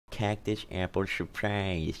cactus apple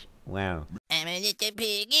surprise. Wow. I'm a little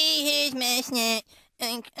piggy, here's my snack.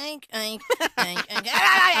 Oink, oink, oink, oink,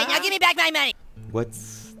 oink. Now give me back my money.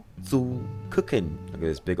 What's Zu cooking? Look at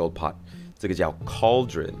this big old pot. 这个叫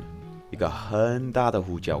cauldron. 一个很大的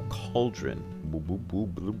壶叫 cauldron.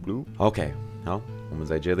 OK, 好，我们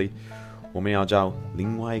在这里，我们要找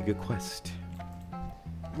另外一个 quest.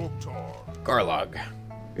 Garlog,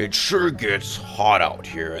 it sure gets hot out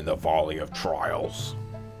here in the Valley of Trials.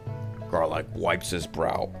 Garlog wipes his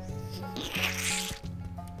brow.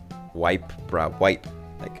 Wipe brow, wipe,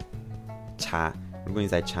 like 擦。如果你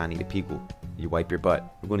在擦你的屁股 you wipe your butt.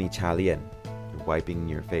 如果你擦脸 you're wiping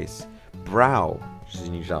your face. Brow 就是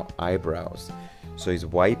你知道 eyebrows. So he's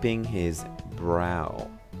wiping his brow.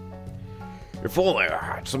 If only I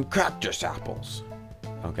had some cactus apples.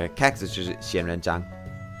 Okay, cactus 就是仙人掌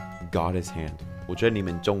Goddess hand. 我觉得你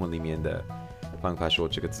们中文里面的方法说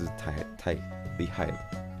这个字太厉害了。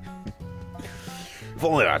If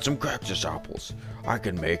only I had some cactus apples, I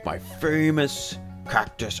can make my famous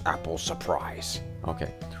cactus apple surprise. OK,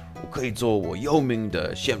 我可以做我有名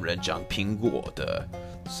的仙人掌苹果的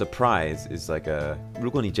surprise is like a 如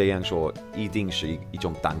果你这样说一定是一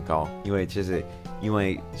种蛋糕因为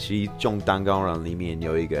是一种蛋糕然后里面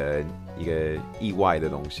有一个意外的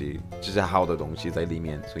东西就是好的东西在里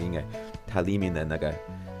面所以应该它里面的那个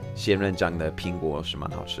仙人掌的苹果是蛮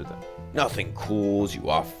好吃的 Nothing cools you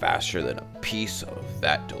off faster than a piece of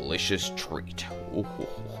that delicious treat.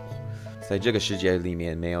 在这个世界里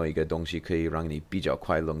面没有一个东西可以让你比较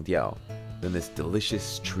快冷掉 than this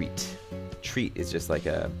delicious treat. Treat is just like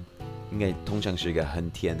a 应该通常是一个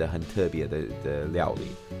很甜的很特别的料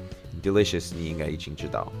理 delicious 你应该已经知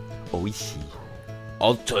道美味しい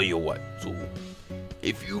I'll tell you what, Zu.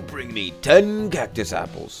 If you bring me 10 cactus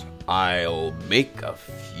apples, I'll make a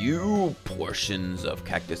few portions of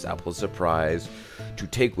cactus apple surprise to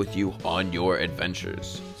take with you on your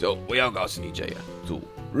adventures. So, 我要告诉你这样，Zu，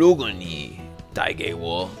如果你带给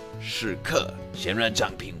我10颗仙人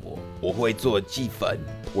掌苹果，我会做几份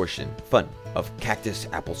portion fun of cactus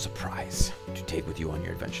apple surprise to take with you on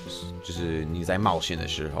your adventures. 就是你在冒险的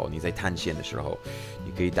时候，你在探险的时候，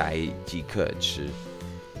你可以带几颗吃。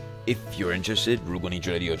If you're interested, 如果你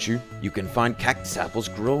觉得有趣, you can find cactus apples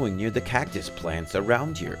growing near the cactus plants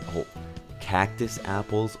around here. Oh, cactus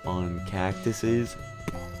apples on cactuses?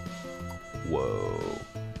 Whoa.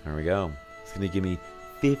 There we go. It's gonna give me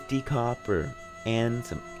 50 copper and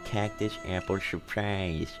some cactus apple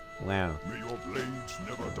surprise. Wow. May your blades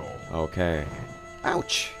never dull. Okay.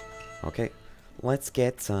 Ouch. Okay, let's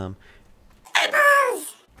get some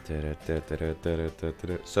Apples!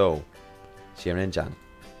 So, 仙人掌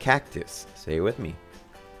Cactus. Say it with me.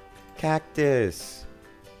 Cactus.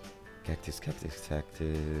 Cactus, cactus,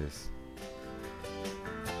 cactus.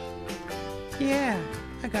 Yeah,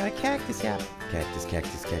 I got a cactus apple. Cactus,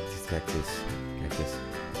 cactus, cactus, cactus. Cactus,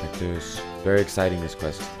 cactus. Very exciting, this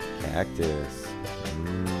quest. Cactus.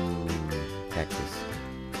 Cactus.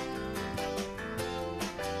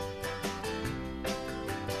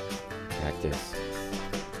 Cactus.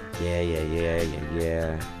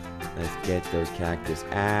 Yeah. Let's get those cactus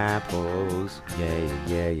apples.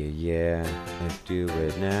 Yeah. Let's do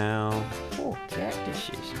it now. Oh,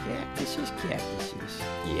 cactuses.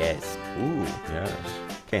 Yes. Ooh, yes.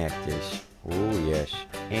 Cactus. Ooh, yes.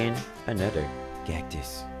 And another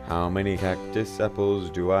cactus. How many cactus apples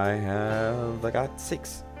do I have? I got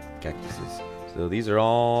 6 cactuses. So these are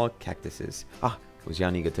all cactuses. 我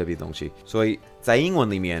教你一个特别的东西，所以在英文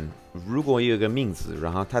里面，如果有一个名字，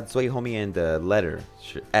然后它最后面的 letter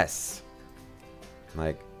是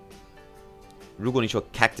s，like 如果你说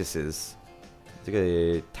cactuses，这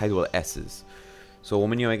个太多的 s's，所以我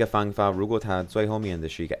们有一个方法，如果它最后面的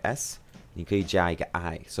是一个 s，你可以加一个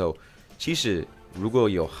i。So 其实如果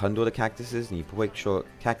有很多的 cactuses，你不会说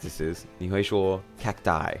cactuses，你会说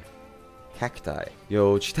cacti。cacti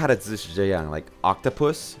有其他的字是这样 ，like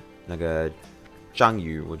octopus 那个。章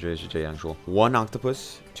鱼，我觉得是这样说 ：one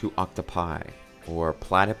octopus, 2 octopi, or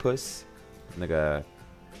platypus， 那个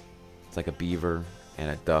it's like a beaver and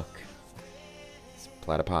a duck. It's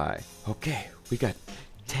platypi. Okay, we got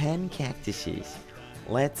 10 cactuses.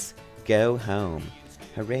 Let's go home.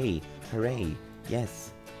 Hooray!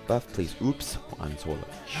 Yes, buff please. Oops, 我按错了。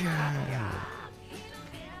Yeah.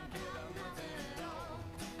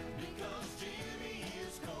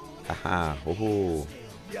 Aha, oh.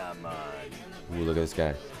 Yeah, man. Ooh, look at this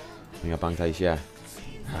guy. 我要帮他一下。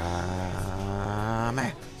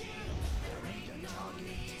man.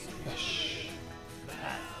 Yes.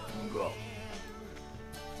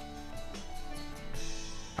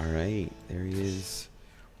 All right, there he is.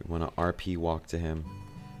 We want to RP walk to him.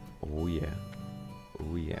 Oh yeah.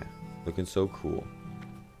 Yeah, looking so cool.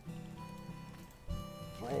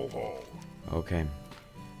 Okay.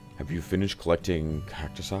 Have you finished collecting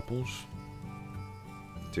cactus apples?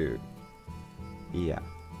 Dude. Yeah.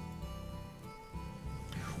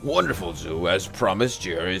 Wonderful, Zoo. As promised,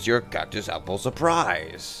 here is your cactus apple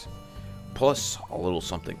surprise. Plus a little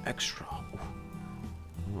something extra.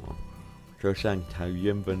 就像他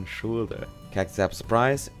原本说的 Cactus apple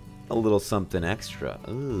surprise, a little something extra.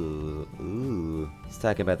 Ooh. He's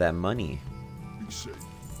talking about that money.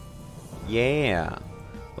 Yeah.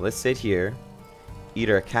 Well, let's sit here, eat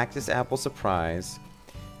our cactus apple surprise.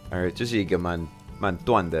 Alright, 这是一个蛮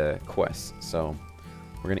短的 quest. So,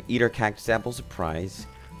 we're gonna eat our cactus apple surprise.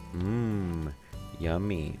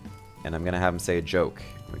 Yummy. And I'm gonna have him say a joke.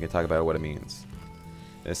 We can talk about what it means.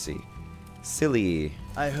 Let's see. Silly.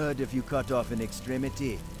 I heard if you cut off an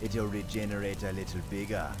extremity, it'll regenerate a little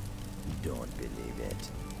bigger. Don't believe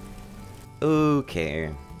it. Okay.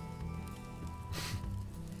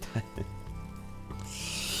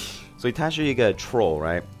 所以他是一个 troll,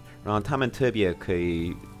 right? 然后他们特别可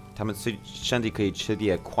以，他们身体可以吃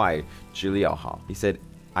得快，质量好。He said,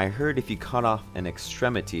 I heard if you cut off an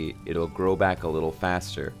extremity, it'll grow back a little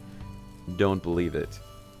faster. Don't believe it.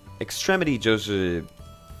 Extremity 就是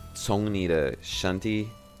从你的身体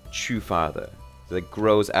出发的 so it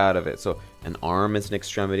grows out of it. So an arm is an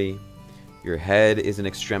extremity. Your head is an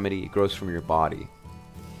extremity. It grows from your body.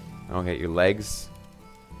 Okay, your legs.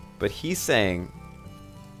 But he's saying,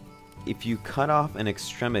 if you cut off an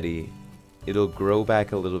extremity, it'll grow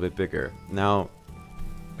back a little bit bigger. Now,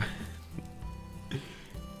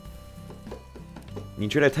 你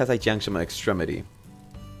觉得他在讲什么 extremity?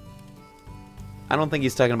 I don't think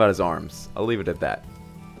he's talking about his arms. I'll leave it at that.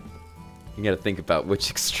 You gotta think about which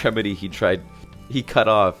extremity he cut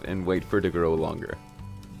off and wait for it to grow longer.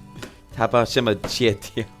 他把什么切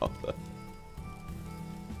掉了?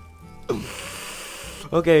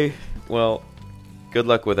 Okay, well, good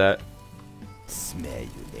luck with that. Smell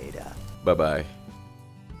you later. Bye-bye.